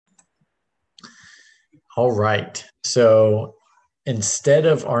All right. So instead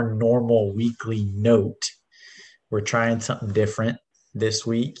of our normal weekly note, we're trying something different this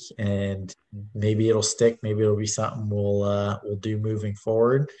week, and maybe it'll stick. Maybe it'll be something we'll do moving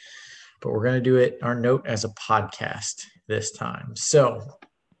forward. But we're gonna do it our note as a podcast this time. So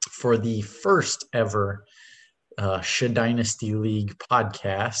for the first ever Sha Dynasty League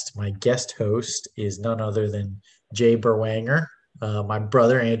podcast, my guest host is none other than Jay Berwanger, my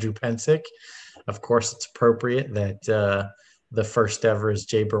brother Andrew Pensick. Of course, it's appropriate that the first ever is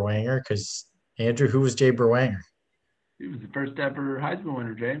Jay Berwanger because Andrew, who was Jay Berwanger? He was the first ever Heisman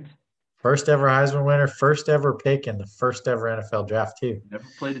winner, James. First ever Heisman winner, first ever pick in the first ever NFL draft too. Never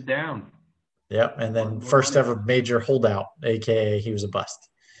played it down. Yep, and Wanted then more first money. ever major holdout, aka he was a bust.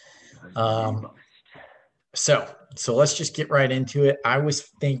 Um, so let's just get right into it. I was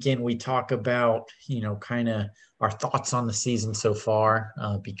thinking we talk about, kind of our thoughts on the season so far,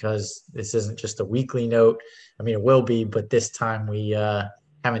 because this isn't just a weekly note. I mean, it will be, but this time we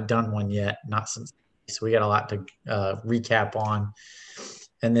haven't done one yet, not since. So we got a lot to recap on,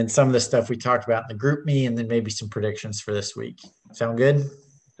 and then some of the stuff we talked about in the group me, and then maybe some predictions for this week. Sound good?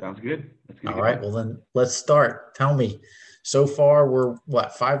 Sounds good. Let's get All it right. going. Well, then let's start. Tell me, so far we're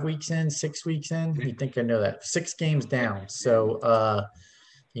what, 5 weeks in, 6 weeks in? You Six, think I know that? 6 games six, down. yeah. So,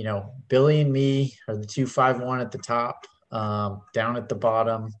 Billy and me are the 2-5-1 at the top. Down at the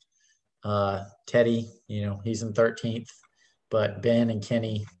bottom, Teddy, he's in 13th, but Ben and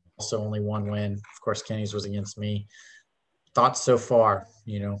Kenny also only one win. Of course, Kenny's was against me. Thoughts so far?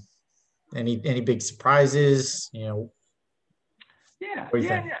 Any big surprises? Yeah, What do you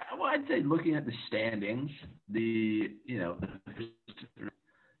yeah, think? yeah. Well, I'd say looking at the standings, the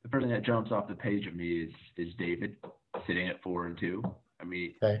first thing that jumps off the page of me is David sitting at 4-2. I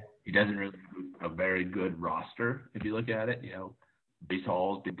mean, Okay. he doesn't really have a very good roster if you look at it. Brees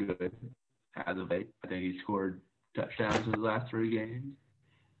Hall's been good as of late. I think he scored touchdowns in the last 3 games.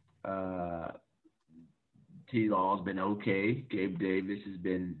 Uh, T. Law's been okay. Gabe Davis has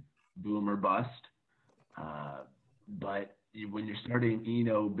been boom or bust. But when you're starting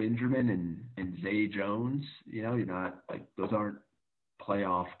Benjamin and Zay Jones, you're not like those aren't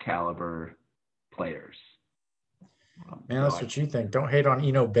playoff caliber players. Man, So that's I what you think. Don't hate on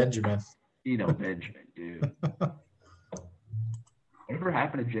Benjamin. Benjamin, dude. Whatever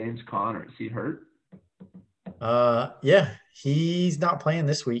happened to James Conner? Is he hurt? Yeah, he's not playing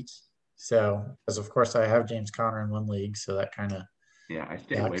this week. So, because of course I have James Conner in one league, so that kind of Yeah, I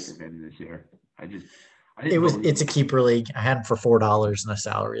stayed away sucks. from him this year. I didn't believe It's a him. keeper league. I had him for $4 in a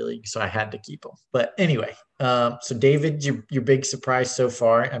salary league, so I had to keep him. But anyway, so David, your big surprise so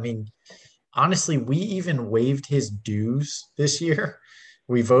far. I mean, honestly, we even waived his dues this year.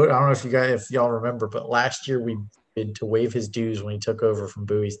 We vote. I don't know if y'all remember, but last year we did to waive his dues when he took over from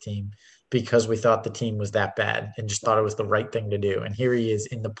Bowie's team because we thought the team was that bad and just thought it was the right thing to do. And here he is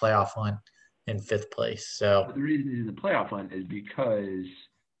in the playoff hunt in fifth place. So But the reason he's in the playoff hunt is because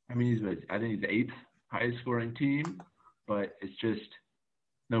I think he's the eighth highest scoring team, but it's just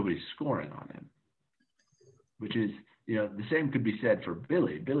nobody's scoring on him, which is the same could be said for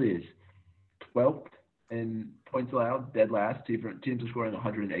Billy. Billy is 12th in points allowed, dead last. Teams are scoring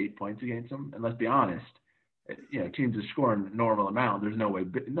 108 points against him, and let's be honest, teams are scoring a normal amount. There's no way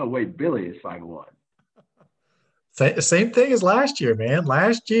Billy is 5-1. same thing as last year, man.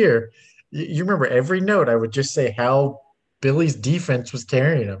 Last year, you remember every note I would just say how Billy's defense was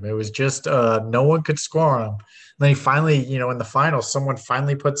carrying him. It was just no one could score on him. And then he finally, in the finals, someone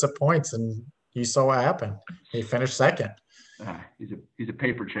finally puts up points, and you saw what happened. He finished second. He's a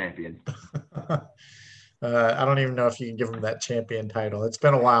paper champion. I don't even know if you can give him that champion title. It's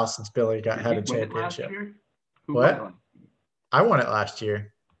been a while since Billy got Did had he a win it last championship. year? Who won it What? last? I won it last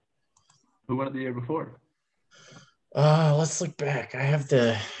year. Who won it the year before? Let's look back. I have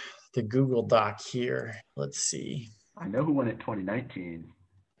the Google Doc here. Let's see. I know who won it 2019.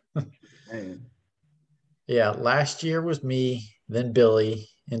 Man, Yeah, last year was me, then Billy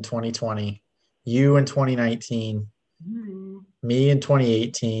in 2020, you in 2019, me in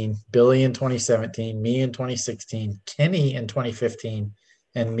 2018, Billy in 2017, me in 2016, Kenny in 2015,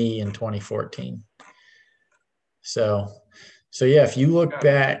 and me in 2014. So, so yeah, if you look got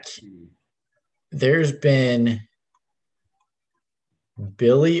back, there's been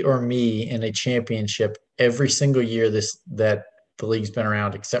Billy or me in a championship every single year that the league's been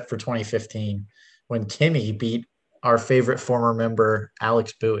around, except for 2015, when Kenny beat our favorite former member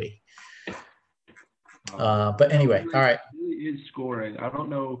Alex Bowie. But anyway, all right. Billy is scoring. I don't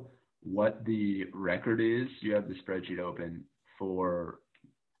know what the record is. You have the spreadsheet open for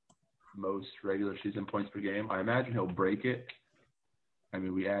most regular season points per game. I imagine he'll break it. I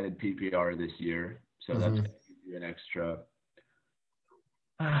mean, we added PPR this year, So that's going to give you an extra,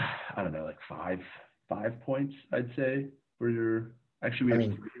 I don't know, like five points, I'd say, for your. Actually, we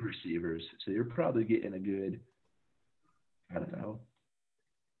have three receivers, so you're probably getting a good, I don't know,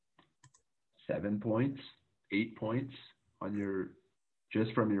 7 points, 8 points on your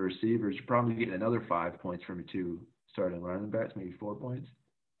just from your receivers. You're probably getting another 5 points from your two starting running backs, maybe 4 points.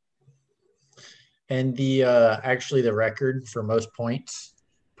 And the actually the record for most points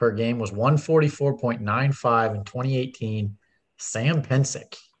per game was 144.95 in 2018. Sam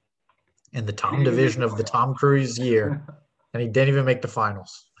Pensick in the Tom division of the Tom Cruise year, and he didn't even make the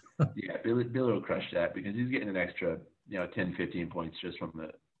finals. Yeah, Billy will crush that because he's getting an extra, 10, 15 points just from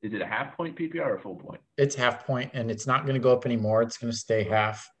the. Is it a half point PPR or a full point? It's half point, and it's not going to go up anymore. It's going to stay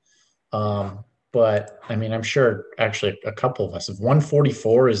half. But I mean, I'm sure actually a couple of us, if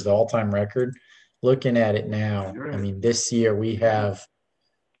 144 is the all-time record, looking at it now, I mean, this year we have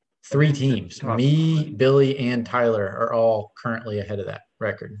three teams. Me, Billy, and Tyler are all currently ahead of that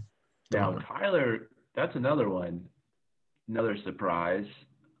record. Now, Tyler, that's another one, another surprise.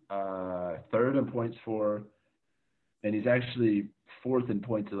 Third in points for, and he's actually fourth in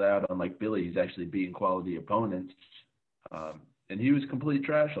points allowed. Unlike Billy, he's actually beating quality opponents. And he was complete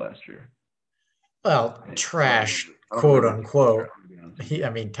trash last year. Well, trash, quote unquote.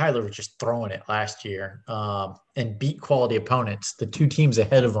 Tyler was just throwing it last year and beat quality opponents. The two teams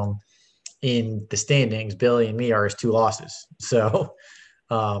ahead of him in the standings, Billy and me, are his two losses. So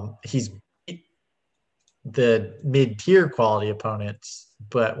he's beat the mid-tier quality opponents,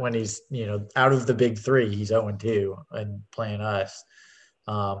 but when he's, out of the big three, he's 0-2 and playing us.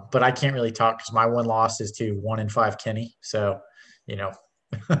 But I can't really talk because my one loss is to 1-5 Kenny. So,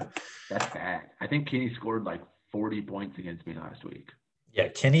 That's bad. I think Kenny scored like 40 points against me last week. Yeah,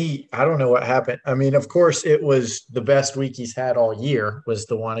 Kenny, I don't know what happened. I mean, of course, it was the best week he's had all year was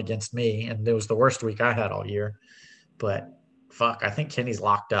the one against me, and it was the worst week I had all year. But fuck, I think Kenny's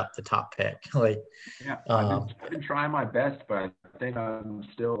locked up the top pick. I've been trying my best, but I think I'm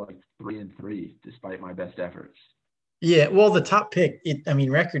still like 3-3 despite my best efforts. Yeah, well, the top pick,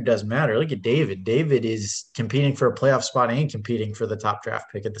 record doesn't matter. Look at David. David is competing for a playoff spot and competing for the top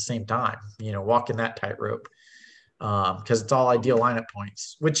draft pick at the same time, walking that tightrope because it's all ideal lineup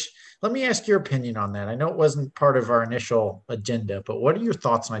points, which let me ask your opinion on that. I know it wasn't part of our initial agenda, but what are your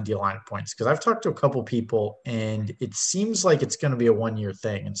thoughts on ideal lineup points? Because I've talked to a couple people and it seems like it's going to be a 1-year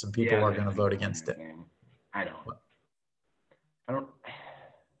thing and some people are going to vote against it. I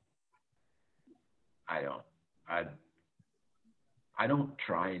don't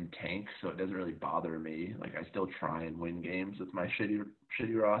try and tank, so it doesn't really bother me. Like I still try and win games with my shitty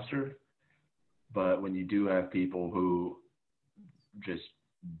roster. But when you do have people who just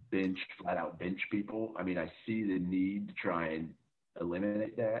flat out bench people, I see the need to try and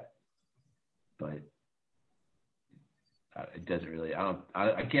eliminate that. But it doesn't really. I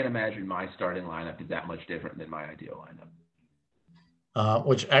can't imagine my starting lineup is that much different than my ideal lineup.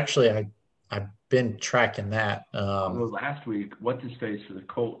 Which actually I've been tracking that. Although last week, what's his face for the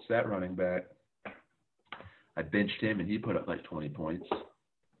Colts, that running back, I benched him and he put up like 20 points.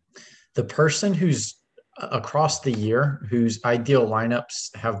 The person who's across the year whose ideal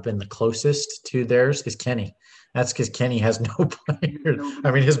lineups have been the closest to theirs is Kenny. That's because Kenny has no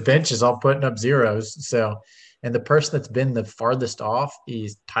players. His bench is all putting up zeros. So, and the person that's been the farthest off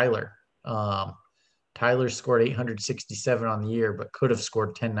is Tyler. Tyler scored 867 on the year, but could have scored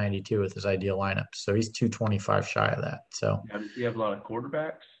 1092 with his ideal lineup. So he's 225 shy of that. So does he have a lot of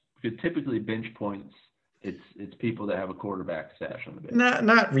quarterbacks? Because typically bench points, it's people that have a quarterback stash on the bench.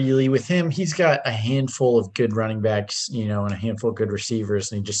 Not really. With him, he's got a handful of good running backs, and a handful of good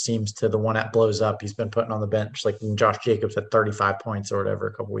receivers, and he just seems to the one that blows up. He's been putting on the bench, like Josh Jacobs at 35 points or whatever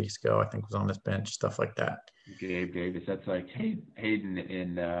a couple weeks ago. I think was on his bench, stuff like that. Gabe Davis, that's like Hayden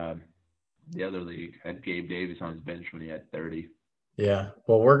in the other league had Gabe Davis on his bench when he had 30. Yeah.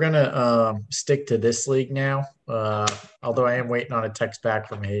 Well, we're going to stick to this league now. Although I am waiting on a text back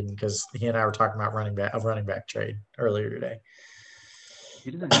from Hayden because he and I were talking about running back trade earlier today.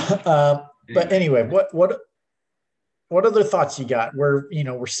 But anyway, what other thoughts you got? We're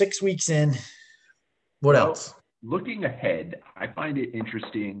 6 weeks in. What else? Looking ahead, I find it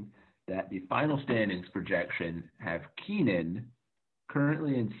interesting that the final standings projection have Keenan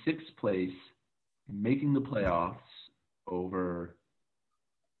currently in 6th place, making the playoffs over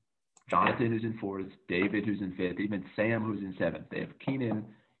Jonathan, who's in 4th, David, who's in 5th, even Sam, who's in 7th. They have Keenan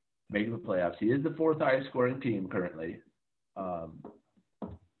making the playoffs. He is the 4th highest scoring team currently, but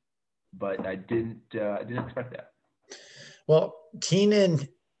I didn't expect that. Well, Keenan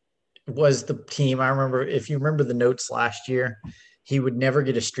was the team. I remember, if you remember the notes last year, he would never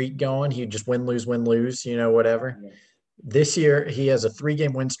get a streak going. He'd just win, lose, whatever. Yeah. This year, he has a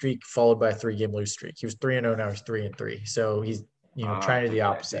 3-game win streak followed by a 3-game lose streak. He was 3-0, now he's 3-3. So he's, trying to do So the you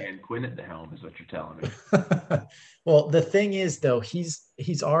got opposite. Dan Quinn at the helm, is what you're telling me. Well, the thing is, though, he's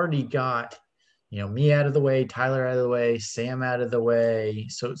already got, me out of the way, Tyler out of the way, Sam out of the way.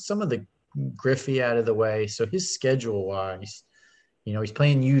 So some of the Griffey out of the way. So his schedule wise, he's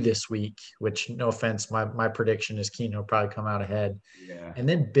playing you this week, which no offense, my prediction is Keenan will probably come out ahead. Yeah. And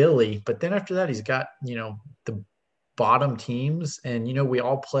then Billy, but then after that, he's got, the bottom teams. And, we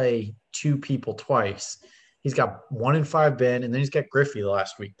all play 2 people twice. He's got 1-5 Ben, and then he's got Griffey the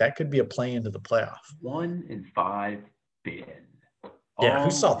last week. That could be a play into the playoff. 1-5 Ben. Yeah,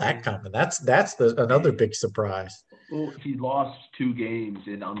 who saw that coming? That's another big surprise. Well, he lost 2 games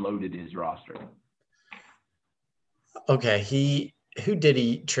and unloaded his roster. Okay, who did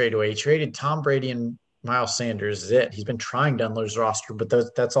he trade away? He traded Tom Brady and Miles Sanders. Is it? He's been trying to unload his roster,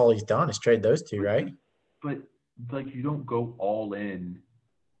 but that's all he's done is trade those 2, right? But you don't go all in.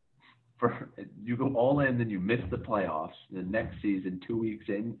 You go all in, then you miss the playoffs. The next season, 2 weeks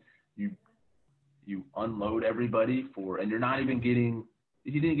in, you unload everybody and you're not even getting.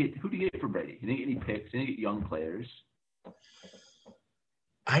 Who did you get for Brady? You didn't get any picks. You didn't get young players.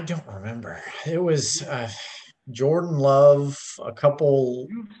 I don't remember. It was Jordan Love, a couple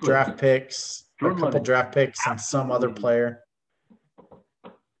draft picks, and some other player.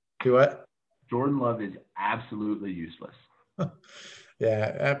 Do what? Jordan Love is absolutely useless.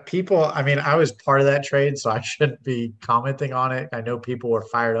 Yeah, people. I mean, I was part of that trade, so I shouldn't be commenting on it. I know people were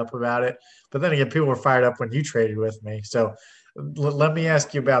fired up about it, but then again, people were fired up when you traded with me. So let me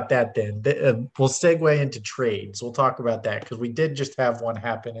ask you about that then. We'll segue into trades. We'll talk about that because we did just have one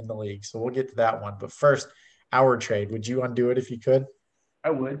happen in the league. So we'll get to that one. But first, our trade. Would you undo it if you could?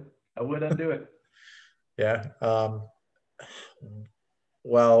 I would undo it. Yeah.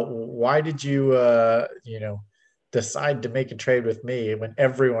 Well, why did you, decide to make a trade with me when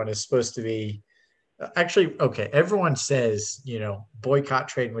everyone is supposed to be actually okay? Everyone says, boycott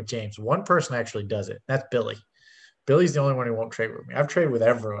trading with James. One person actually does it. That's Billy. Billy's the only one who won't trade with me. I've traded with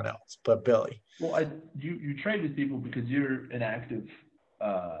everyone else, but Billy. Well, you trade with people because you're an active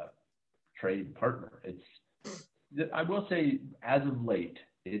trade partner. I will say, as of late,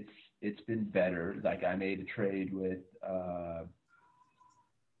 it's been better. Like I made a trade with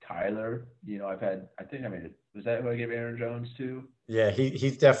Tyler. I think I made it. Was that who I gave Aaron Jones to? Yeah,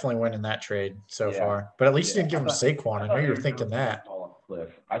 he's definitely winning that trade so far. But at least you didn't give him Saquon. I know you were thinking that. Cliff.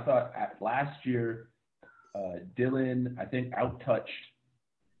 I thought last year, Dylan, I think, out-touched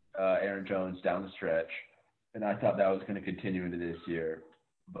Aaron Jones down the stretch, and I thought that was going to continue into this year.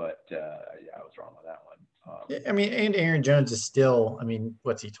 But I was wrong on that one. I mean, and Aaron Jones is still,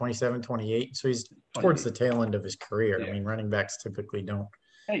 what's he, 27, 28? So he's towards the tail end of his career. Yeah. I mean, running backs typically don't.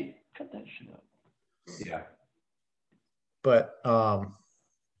 Hey, cut that shit up. Yeah. But,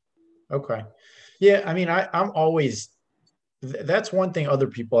 okay. Yeah, I mean, I'm always – that's one thing other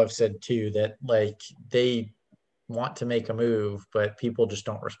people have said too, that, like, they want to make a move, but people just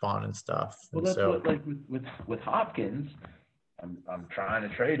don't respond and stuff. Well, that's what, like, with Hopkins – I'm trying to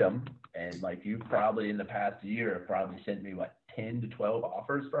trade him, and like you probably in the past year have probably sent me 10 to 12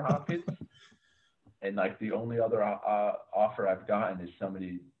 offers for Hopkins, and like the only other offer I've gotten is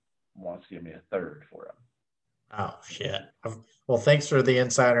somebody wants to give me a third for him. Oh shit! Well, thanks for the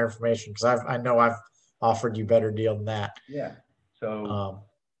insider information because I know I've offered you better deal than that. Yeah. So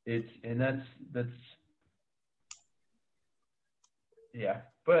that's yeah.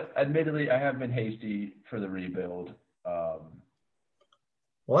 But admittedly, I have been hasty for the rebuild.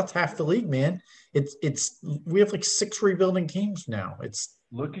 Well, that's half the league, man. We have like 6 rebuilding teams now. It's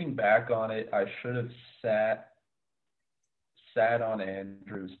looking back on it, I should have sat on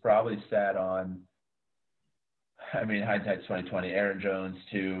Andrews, probably sat on, hindsight's 2020, Aaron Jones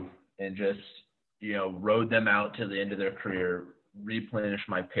too, and just, rode them out to the end of their career, replenish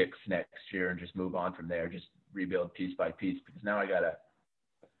my picks next year and just move on from there, just rebuild piece by piece, because now I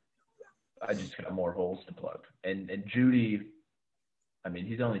just got more holes to plug. And Judy,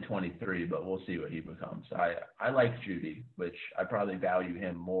 he's only 23, but we'll see what he becomes. I like Judy, which I probably value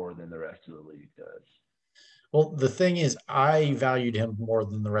him more than the rest of the league does. Well, the thing is, I valued him more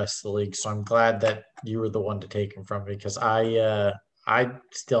than the rest of the league, so I'm glad that you were the one to take him from me because I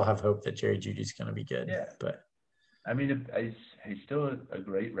still have hope that Jerry Judy's going to be good. Yeah. But he's still a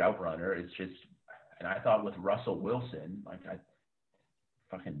great route runner. It's just, and I thought with Russell Wilson,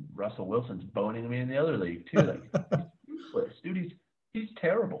 Russell Wilson's boning me in the other league too. Like he's useless, dude. He's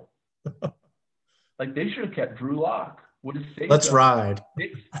terrible. Like they should have kept Drew Lock. Let's ride.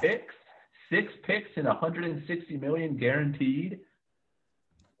 6 picks and $160 million guaranteed.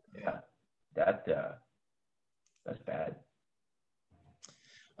 Yeah, that that's bad.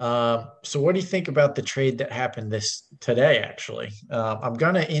 So what do you think about the trade that happened this today? Actually, I'm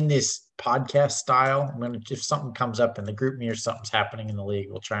gonna in this podcast style. I'm gonna if something comes up in the group me or something's happening in the league,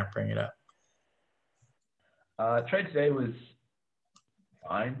 we'll try and bring it up. Trade today was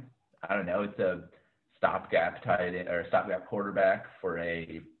fine. I don't know. It's a stopgap tight end or stopgap quarterback for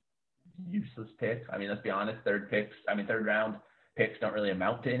a useless pick. I mean, let's be honest. Third round picks don't really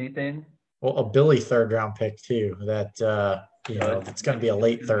amount to anything. Well, a Billy third round pick too. That that's going to be a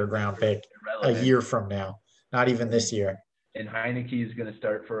late third round pick a Irrelevant. year from now. Not even this year. And Heineke is going to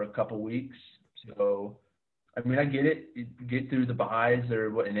start for a couple weeks. So, I mean, I get it. You get through the buys or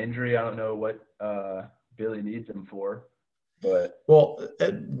what an injury. I don't know what Billy needs him for, but Well,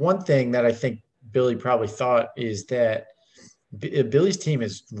 one thing that I think Billy probably thought is that Billy's team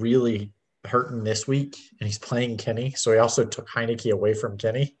is really hurting this week, and he's playing Kenny, so he also took Heineke away from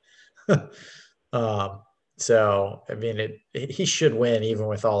Kenny. um, so I mean, he should win even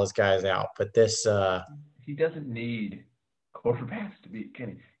with all his guys out. But this, he doesn't need quarterbacks to beat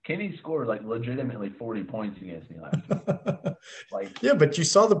Kenny. Kenny scored like legitimately 40 points against me last week. Like, yeah, but you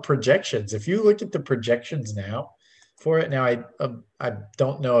saw the projections. If you look at the projections now for it, now I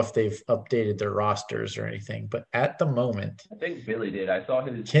don't know if they've updated their rosters or anything, but at the moment, I think Billy did. I saw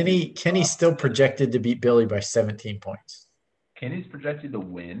his Kenny's still projected to beat Billy by 17 points. Kenny's projected to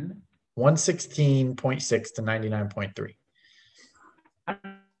win 116.6 to 99.3.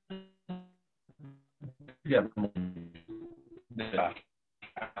 Yeah.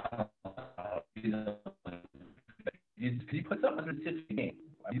 He puts up 160 games.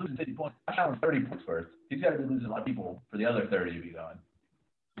 He loses 50 points. I shot him 30 points first. He's got to be losing a lot of people for the other 30 to be gone.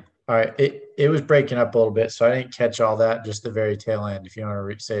 All right. It was breaking up a little bit, so I didn't catch all that, just the very tail end. If you want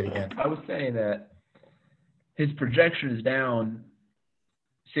to say it again. I was saying that his projection is down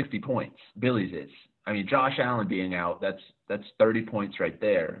 60 points. Billy's is. I mean, Josh Allen being out, that's 30 points right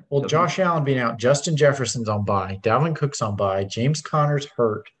there. Well, So Josh Allen being out, Justin Jefferson's on bye, Dalvin Cook's on bye, James Conner's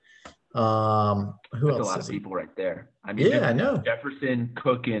hurt. Who that's a else lot is of he? people right there. I mean, Yeah, I know. Jefferson,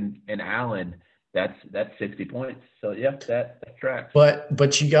 Cook, and Allen. That's 60 points. So yeah, that tracks.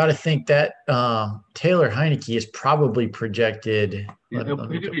 But you got to think that Taylor Heineke is probably projected. He'll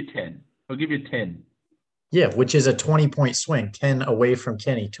give you 10. He'll give you 10. Yeah, which is a 20-point swing, 10 away from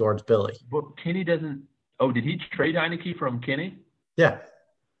Kenny towards Billy. But Kenny doesn't. Oh, did he trade Heineke from Kenny? Yeah.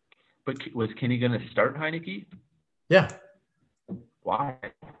 But was Kenny going to start Heineke? Yeah. Why?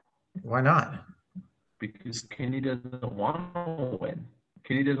 Why not? Because Kenny doesn't want to win.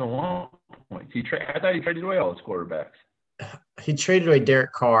 Kenny doesn't want points. I thought he traded away all his quarterbacks. He traded away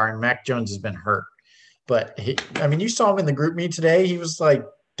Derek Carr, and Mac Jones has been hurt. But you saw him in the group meet today. He was like,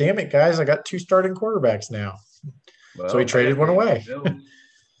 "Damn it, guys! I got 2 starting quarterbacks now." Well, so he traded one away.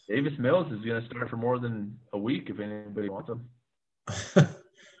 Davis Mills is going to start for more than a week if anybody wants him.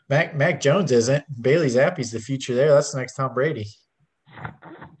 Mac Jones isn't. Bailey Zappi's the future there. That's the next Tom Brady.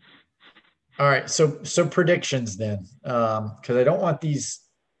 All right, so predictions then, because I don't want these,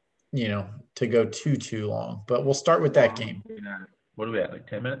 to go too long. But we'll start with that game. What are we at? Like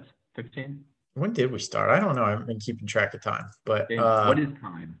 10 minutes? 15? When did we start? I don't know. I haven't been keeping track of time. But what is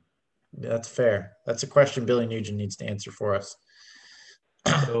time? That's fair. That's a question Billy Nugent needs to answer for us.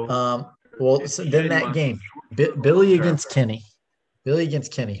 So, then that game, Billy against Kenny. Billy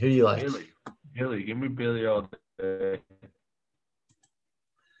against Kenny. Who do you like? Billy. Give me Billy all day.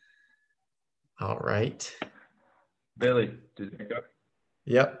 All right. Billy, did it go?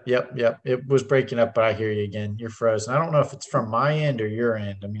 Yep. It was breaking up, but I hear you again. You're frozen. I don't know if it's from my end or your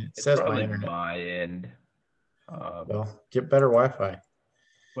end. I mean, it says my internet. My end. Well, get better Wi-Fi.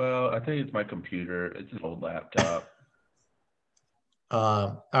 Well, I think it's my computer. It's an old laptop.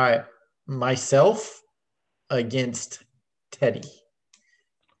 All right. Myself against Teddy.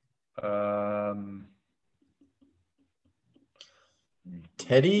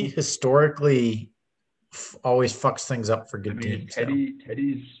 Teddy historically always fucks things up for good teams.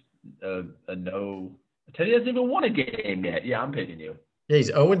 Teddy's a no. Teddy hasn't even won a game yet. Yeah, I'm picking you. Yeah,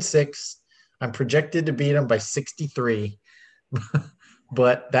 he's 0-6. I'm projected to beat him by 63.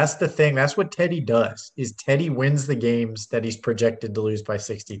 But that's the thing. That's what Teddy does, is Teddy wins the games that he's projected to lose by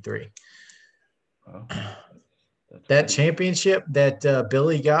 63. Well, that championship that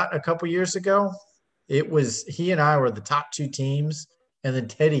Billy got a couple years ago, he and I were the top 2 teams. And then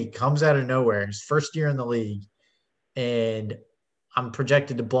Teddy comes out of nowhere, his first year in the league, and I'm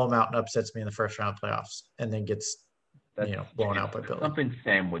projected to blow him out and upsets me in the first round of playoffs, and then gets blown out by Billy. Something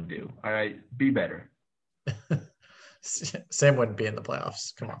Sam would do. All right, be better. Sam wouldn't be in the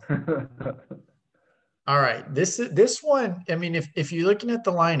playoffs. Come on. All right. This one, I mean, if you're looking at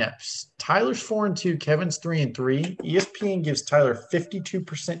the lineups, Tyler's 4-2, Kevin's 3-3. ESPN gives Tyler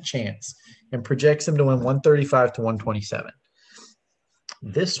 52% chance and projects him to win 135 to 127.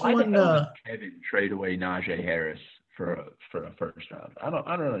 This Why the one, hell would Kevin trade away Najee Harris for a first round? I don't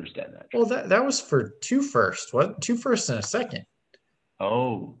understand that well, trade. that was for two firsts. What? Two firsts and a second.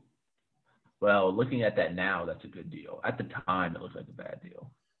 Oh, well, looking at that now, that's a good deal. At the time, it looked like a bad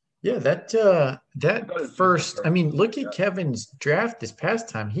deal. Yeah, I that thought it was just a first. I first. mean, look at Yeah. Kevin's draft this past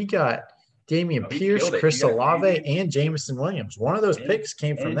time. He got Damian Oh, he Pierce, killed it. He Chris got Olave, Damian and Jamison Williams. One of those and picks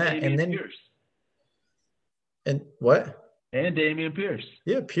came from and that. And Damian then Pierce and what? and Damian Pierce.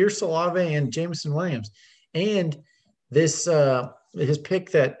 Yeah, Pierce Olave and Jamison Williams. And this his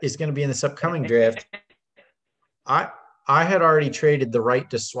pick that is going to be in this upcoming draft. I I had already traded the right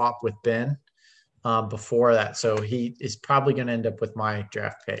to swap with Ben before that, so he is probably going to end up with my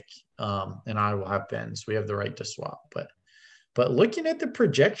draft pick, and I will have Ben's. We have the right to swap, but looking at the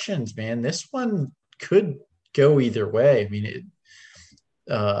projections, man, this one could go either way. I mean,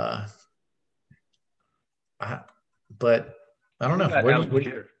 uh, I, but I don't He know. got What do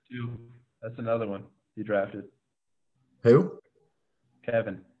you Algier too. That's another one he drafted. who?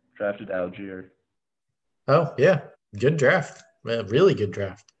 Kevin drafted Algier. Oh yeah, good draft. Really good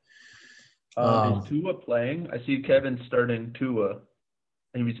draft. Is Um, Tua playing? I see Kevin starting Tua.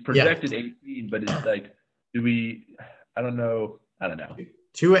 He was yeah, projected 18, but it's like, do we? I don't know. I don't know.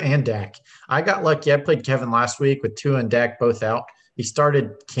 Tua and Dak. I got lucky. I played Kevin last week with Tua and Dak both out. He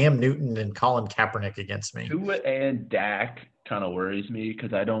started Cam Newton and Colin Kaepernick against me. Tua and Dak kind of worries me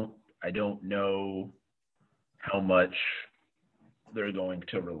because I don't know how much they're going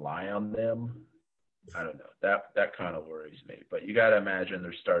to rely on them. I don't know. That kind of worries me. But you got to imagine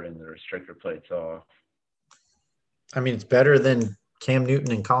they're starting the restrictor plates off. I mean, it's better than Cam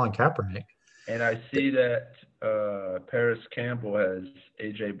Newton and Colin Kaepernick. And I see that Paris Campbell has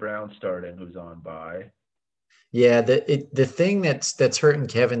A.J. Brown starting, who's on bye. Yeah, the thing that's hurting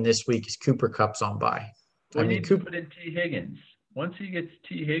Kevin this week is Cooper Cup's on bye. I Well, he mean, needs to Coop, put in T. Higgins. Once he gets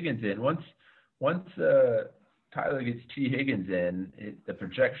T. Higgins in, once Tyler gets T. Higgins in, the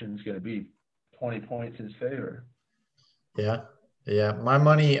projection is going to be 20 points in his favor. yeah, yeah. My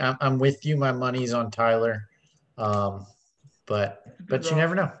money, I'm with you. My money's on Tyler, um, but That's a good but you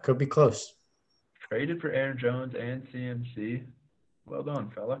never roster. know. Could be close. Traded for Aaron Jones and CMC. Well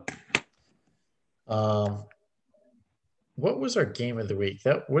done, fella. Um, what was our game of the week?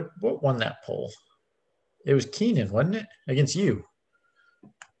 That what won that poll? It was Keenan, wasn't it, against you?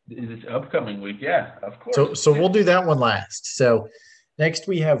 This upcoming week, yeah, of course. So we'll do that one last. So next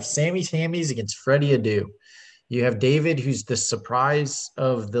we have Sammy Sammy's against Freddie Adu. You have David, who's the surprise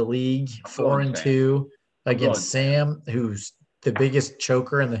of the league, I'm four going and Sam. two, I'm going against Sam. Sam, who's the biggest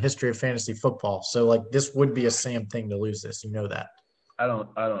choker in the history of fantasy football. So like this would be a Sam thing to lose this. You know that. I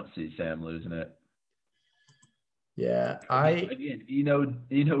don't see Sam losing it. Yeah. Again,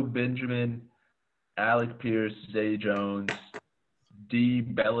 Eno Benjamin, Alec Pierce, Zay Jones, D.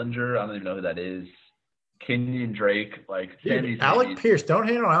 Bellinger. I don't even know who that is. Kenyon Drake, like Sammy's Dude, gonna Alec need, Pierce, don't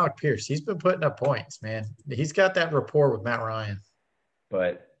hate on Alec Pierce. He's been putting up points, man. He's got that rapport with Matt Ryan.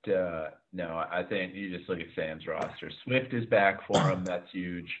 but no, I think you just look at Sam's roster. Swift is back for him. That's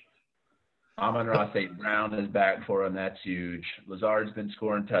huge. Amon-Ra St. Brown is back for him. That's huge. Lazard's been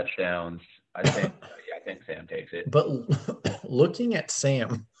scoring touchdowns. I think Sam takes it. But looking at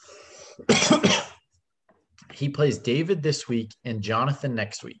Sam, he plays David this week and Jonathan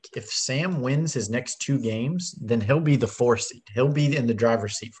next week. If Sam wins his next two games, then he'll be the 4 seed. He'll be in the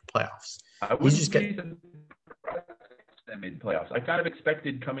driver's seat for playoffs. I He's wouldn't just be getting surprised if Sam made the playoffs. I kind of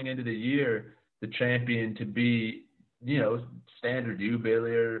expected coming into the year the champion to be, standard you,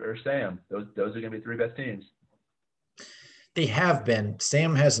 Bailey, or Sam. Those are going to be three best teams. they have been.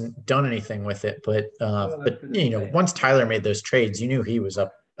 Sam hasn't done anything with it, but Well, that's for the same. once Tyler made those trades, you knew he was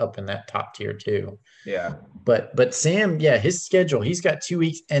up in that top tier too. Yeah. But Sam, yeah, his schedule, he's got 2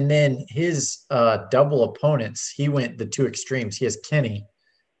 weeks, and then his double opponents, he went the two extremes. He has Kenny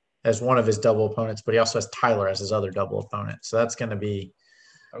as one of his double opponents, but he also has Tyler as his other double opponent. So that's gonna be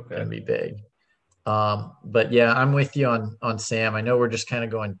Okay. big. But yeah, I'm with you on Sam. I know we're just kind of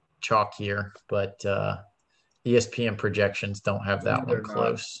going chalk here, but ESPN projections don't have that They're one not.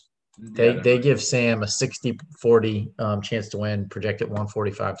 close. Yeah, They give Sam a 60-40 chance to win, projected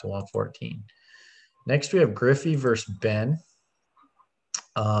 145 to 114. Next, we have Griffey versus Ben.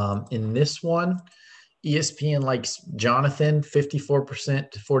 In this one, ESPN likes Jonathan 54%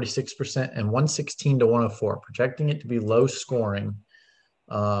 to 46% and 116 to 104, projecting it to be low scoring.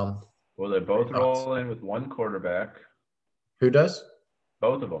 well, they both Thoughts? roll in with one quarterback. Who does?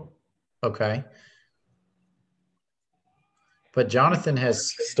 Both of them. Okay. But Jonathan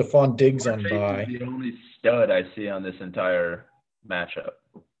has Stephon Diggs Jamar on Chase is bye. the only stud I see on this entire matchup.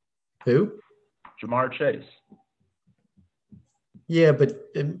 Who? Jamar Chase. Yeah, but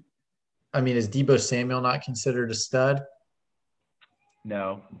I mean, is Debo Samuel not considered a stud?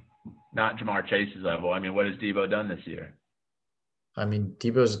 No, not Jamar Chase's level. I mean, what has Debo done this year? I mean,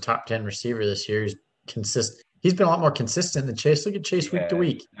 Debo's a top 10 receiver this year. He's consistent. He's been a lot more consistent than Chase. Look at Chase week to Yeah,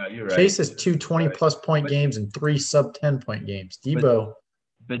 week. no, you're right. Chase has two 20 Right. plus point But, games and three sub 10-point games. but, Debo,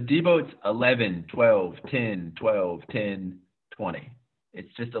 but Debo, it's 11, 12, 10, 12, 10, 20.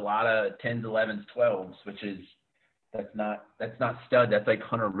 It's just a lot of 10s, 11s, 12s, which is that's not stud. That's like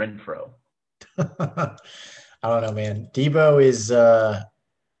Hunter Renfro. I don't know, man. Debo is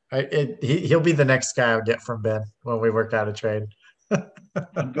he'll be the next guy I'll get from Ben when we work out a trade.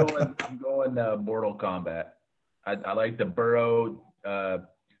 I'm going Mortal Kombat. I like the Burrow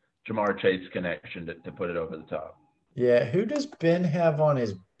Jamar Chase connection to put it over the top. Yeah, who does Ben have on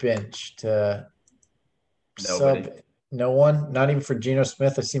his bench to Nobody. sub? No one, not even for Geno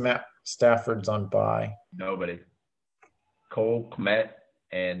Smith. I see Matt Stafford's on bye. Nobody. Cole Kmet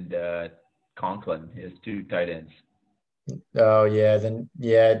and Conklin, his two tight ends. Oh yeah, then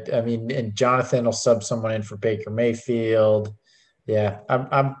yeah. I mean, and Jonathan will sub someone in for Baker Mayfield. Yeah,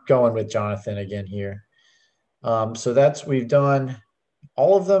 I'm going with Jonathan again here. So we've done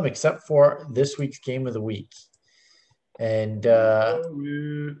all of them except for this week's game of the week. And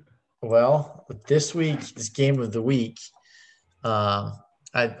well, this game of the week, um,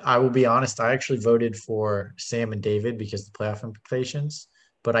 I will be honest. I actually voted for Sam and David because of the playoff implications.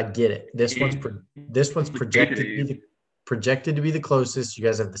 But I get it. This one's projected to be the closest. You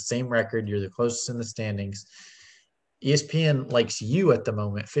guys have the same record. You're the closest in the standings. ESPN likes you at the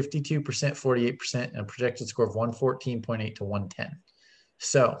moment, 52%, 48%, and a projected score of 114.8 to 110.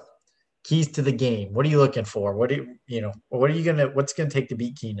 So, keys to the game. What are you looking for? What's gonna take to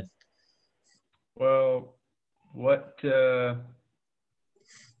beat Keenan? Well, what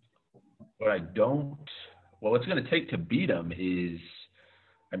what's going to take to beat him is,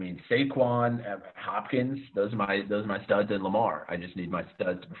 I mean, Saquon, Hopkins. Those are my studs, and Lamar. I just need my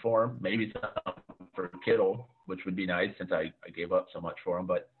studs to perform. Maybe something for Kittle, which would be nice since I gave up so much for him.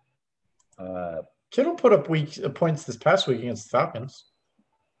 But Kittle put up points this past week against the Falcons.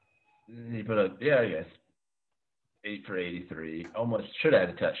 He put up, I guess, 8 for 83. Almost should have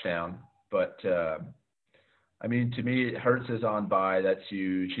had a touchdown. But, I mean, to me, Hurts is on bye. That's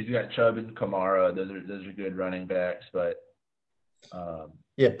huge. He's got Chubb and Kamara. Those are good running backs. But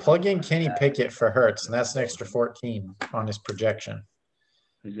plug in Kenny Pickett for Hurts, and that's an extra 14 on his projection.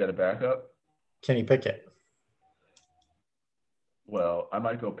 Who's got a backup? Kenny Pickett. Well, I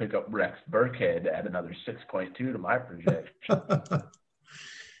might go pick up Rex Burkhead to add another 6.2 to my projection.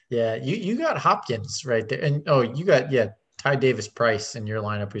 Yeah, you got Hopkins right there, and you got Ty Davis Price in your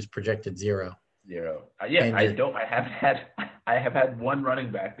lineup who's projected 0. I have had one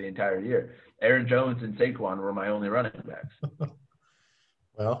running back the entire year. Aaron Jones and Saquon were my only running backs.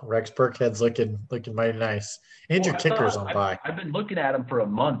 Well, Rex Burkhead's looking mighty nice. And your kicker's on bye. I've been looking at him for a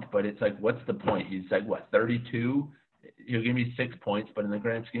month, but it's like, what's the point? He's like, 32? He'll give me 6 points, but in the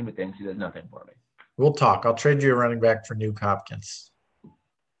grand scheme of things, he does nothing for me. We'll talk. I'll trade you a running back for Nuke Hopkins.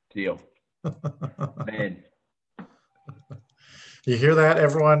 Deal. Man. You hear that,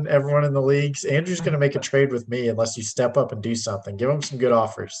 everyone in the leagues? Andrew's going to make a trade with me unless you step up and do something. Give him some good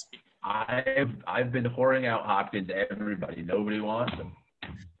offers. I've been whoring out Hopkins to everybody. Nobody wants him.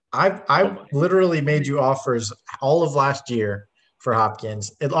 I've literally made you offers all of last year for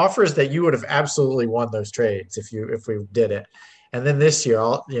Hopkins. It offers that you would have absolutely won those trades if we did it. And then this year,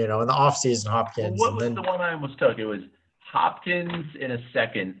 in the offseason, Hopkins. Well, what was the one I almost took? It was Hopkins in a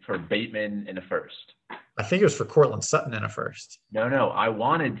second for Bateman in a first. I think it was for Cortland Sutton in a first. No, I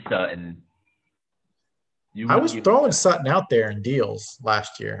wanted Sutton. I was throwing Sutton out there in deals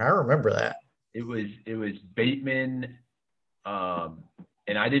last year. I remember that. It was Bateman,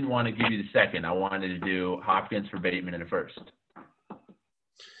 and I didn't want to give you the second. I wanted to do Hopkins for Bateman in a first.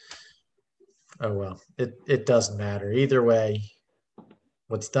 Oh well, it doesn't matter either way.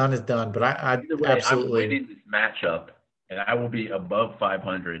 What's done is done. But I absolutely. I'm winning this matchup, and I will be above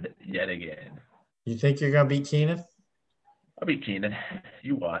 500 yet again. You think you're gonna beat Keenan? I'll beat Keenan.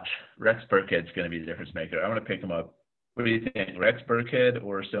 You watch. Rex Burkhead's gonna be the difference maker. I'm gonna pick him up. What do you think, Rex Burkhead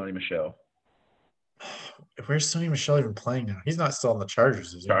or Sony Michel? Where's Sony Michel even playing now? He's not still on the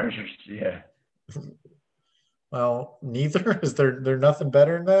Chargers, is he? Chargers, yeah. Well, neither. Is there nothing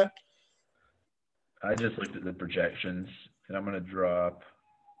better than that? I just looked at the projections, and I'm going to drop.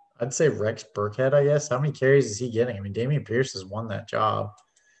 I'd say Rex Burkhead, I guess. How many carries is he getting? I mean, Dameon Pierce has won that job.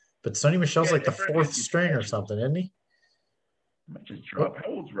 But Sony Michel's like the fourth string or something, isn't he? I might just drop.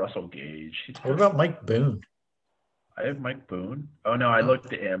 How old's Russell Gage? What about Mike Boone? I have Mike Boone. Oh, no, I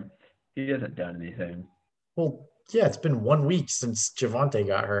looked at him. He hasn't done anything. Well, yeah, it's been 1 week since Javonte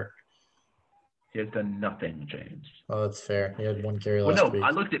got hurt. He has done nothing, James. Oh, that's fair. He had 1 carry Well, last no, week.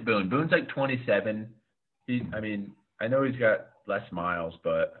 I looked at Boone. Boone's like 27. I know he's got less miles,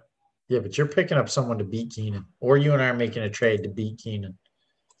 but Yeah, but you're picking up someone to beat Keenan, or you and I are making a trade to beat Keenan.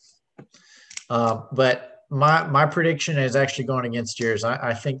 But my prediction is actually going against yours.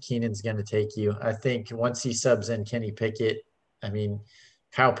 I think Keenan's going to take you. I think once he subs in Kenny Pickett, I mean,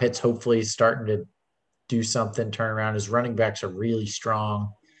 Kyle Pitts hopefully is starting to do something, turn around. His running backs are really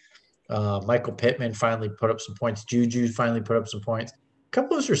strong. Michael Pittman finally put up some points. Juju finally put up some points. A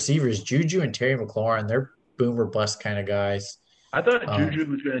couple of those receivers, Juju and Terry McLaurin, they're boomer bust kind of guys. I thought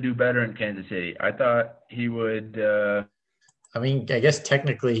Juju was going to do better in Kansas City. I thought he would. I mean, I guess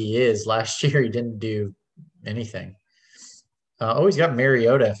technically he is. Last year he didn't do anything. He's got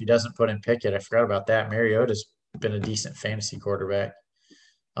Mariota if he doesn't put in Pickett. I forgot about that. Mariota's been a decent fantasy quarterback.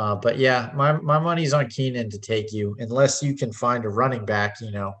 But yeah, my money's on Keenan to take you, unless you can find a running back,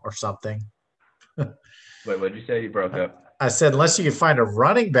 or something. Wait, what did you say? You broke up. I said, unless you can find a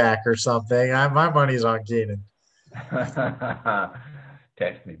running back or something, my money's on Keenan.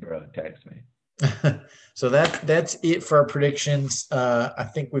 Text me, bro. Text me. So that's it for our predictions. I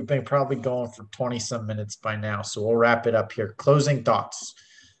think we've been probably going for 20 some minutes by now. So we'll wrap it up here. Closing thoughts.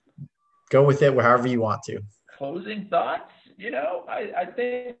 Go with it however you want to. Closing thoughts? I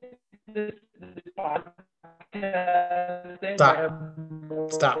think this podcast thing.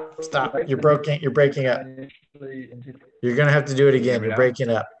 Stop. You're breaking up. You're going to have to do it again. You're breaking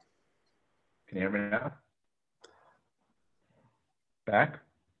up. Can you hear me now? Back?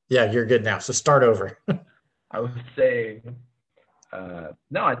 Yeah, you're good now. So start over. I was saying,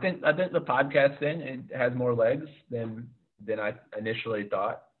 no, I think the podcast thing, it has more legs than I initially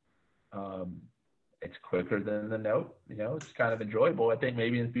thought. It's quicker than the note. It's kind of enjoyable. I think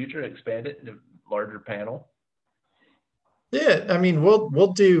maybe in the future expand it into a larger panel. Yeah, I mean,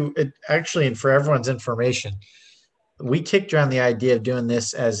 we'll do it actually, and for everyone's information, we kicked around the idea of doing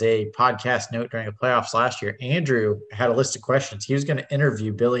this as a podcast note during the playoffs last year. Andrew had a list of questions. He was going to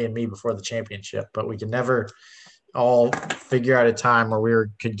interview Billy and me before the championship, but we could never all figure out a time where we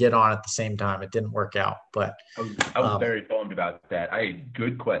could get on at the same time. It didn't work out, but I was very bummed about that. I had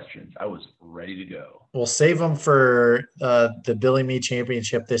good questions. I was ready to go. We'll save them for the Billy Me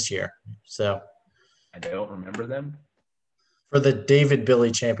championship this year. So I don't remember them. For the David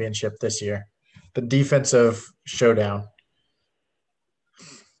Billy championship this year, the defensive showdown.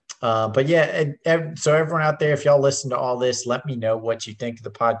 But yeah, so everyone out there, if y'all listen to all this, let me know what you think of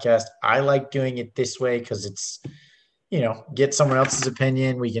the podcast. I like doing it this way because it's, get someone else's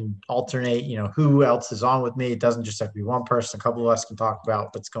opinion. We can alternate, who else is on with me. It doesn't just have to be one person. A couple of us can talk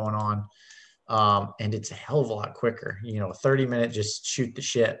about what's going on. And it's a hell of a lot quicker, 30-minute just shoot the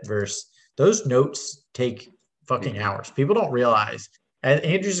shit versus those notes take fucking hours. People don't realize. And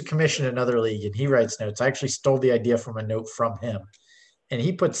Andrew's a commissioner in another league and he writes notes. I actually stole the idea from a note from him. And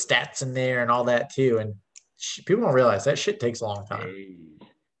he puts stats in there and all that too. And people don't realize that shit takes a long time.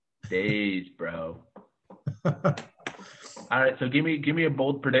 Days, bro. All right, so give me a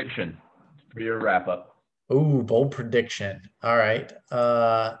bold prediction for your wrap up. Ooh, bold prediction. All right.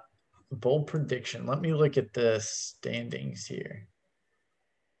 Bold prediction. Let me look at the standings here.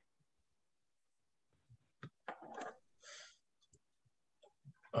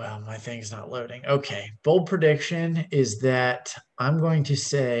 Well, my thing's not loading. Okay. Bold prediction is that I'm going to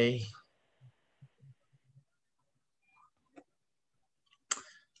say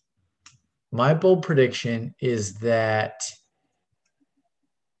my bold prediction is that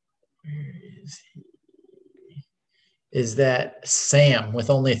Sam, with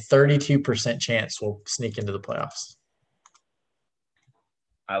only 32% chance, will sneak into the playoffs.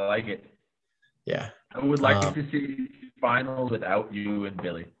 I like it. Yeah. I would like to see finals without you and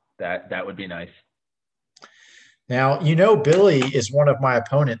Billy. That would be nice. Now, Billy is one of my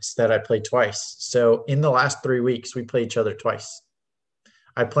opponents that I played twice. So in the last 3 weeks, we play each other twice.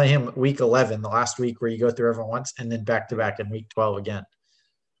 I play him week 11, the last week where you go through everyone once, and then back-to-back in week 12 again.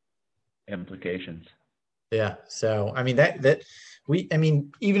 Implications. Yeah. So, I mean,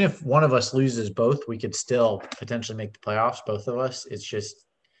 even if one of us loses both, we could still potentially make the playoffs, both of us. It's just,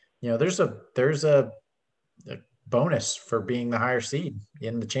 there's a bonus for being the higher seed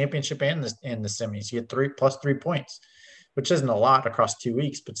in the championship and the semis. You get 3 points, which isn't a lot across 2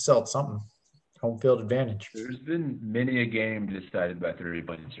 weeks, but still it's something. Home field advantage. There's been many a game decided by 3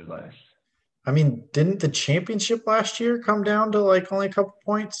 points or less. I mean, didn't the championship last year come down to only a couple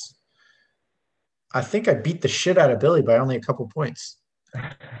points? I think I beat the shit out of Billy by only a couple points.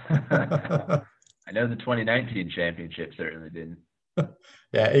 I know the 2019 championship certainly didn't.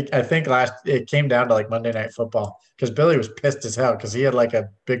 Yeah, I think it came down to like Monday Night Football because Billy was pissed as hell because he had like a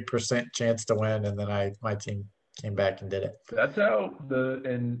big percent chance to win, and then my team came back and did it. That's how the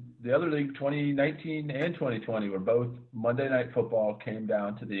other league, 2019 and 2020, were both Monday Night Football, came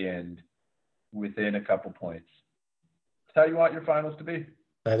down to the end within a couple points. That's how you want your finals to be.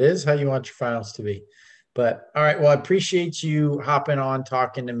 That is how you want your finals to be. But all right, well, I appreciate you hopping on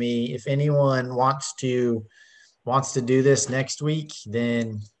talking to me. If anyone wants to do this next week,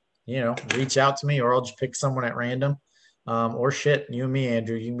 then reach out to me, or I'll just pick someone at random. Or shit, you and me,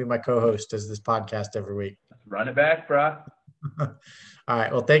 Andrew, you can be my co-host as this podcast every week. Run it back, brah. All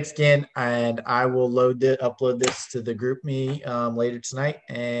right. Well, thanks again, and I will upload this to the group me later tonight.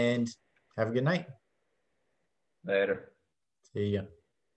 And have a good night. Later. See ya.